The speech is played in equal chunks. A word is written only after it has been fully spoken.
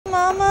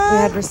We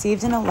had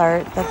received an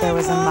alert that there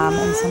was a mom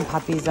and some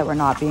puppies that were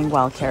not being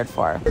well cared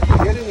for.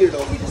 Get in here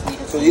though.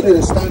 So you need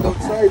to stand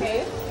outside.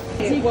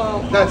 Well,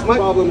 that's my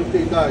problem if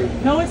they die.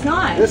 No, it's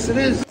not. Yes, it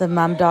is. The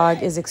mom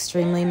dog is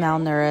extremely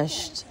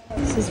malnourished.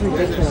 This is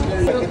ridiculous.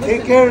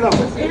 Take care of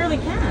them. They really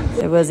can't.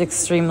 It was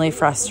extremely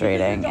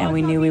frustrating, and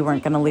we knew we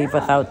weren't going to leave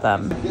without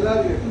them.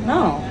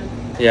 No.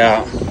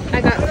 Yeah.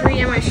 I got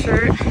 3 in my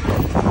shirt.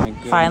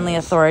 Finally,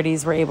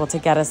 authorities were able to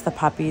get us the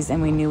puppies,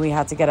 and we knew we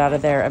had to get out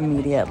of there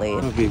immediately.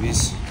 Oh,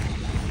 babies.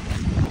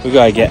 We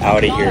gotta get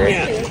out of here. We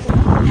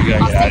gotta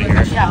get out of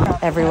here.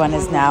 Everyone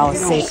is now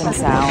safe and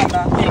sound.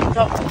 Today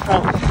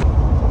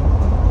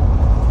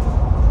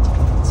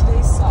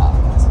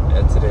sucked.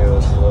 Yeah, today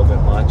was a little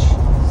bit much.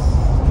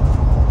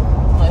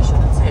 Well, I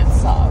shouldn't say it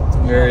sucked.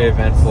 Very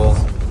eventful.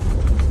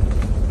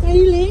 Why are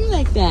you laying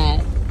like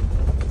that?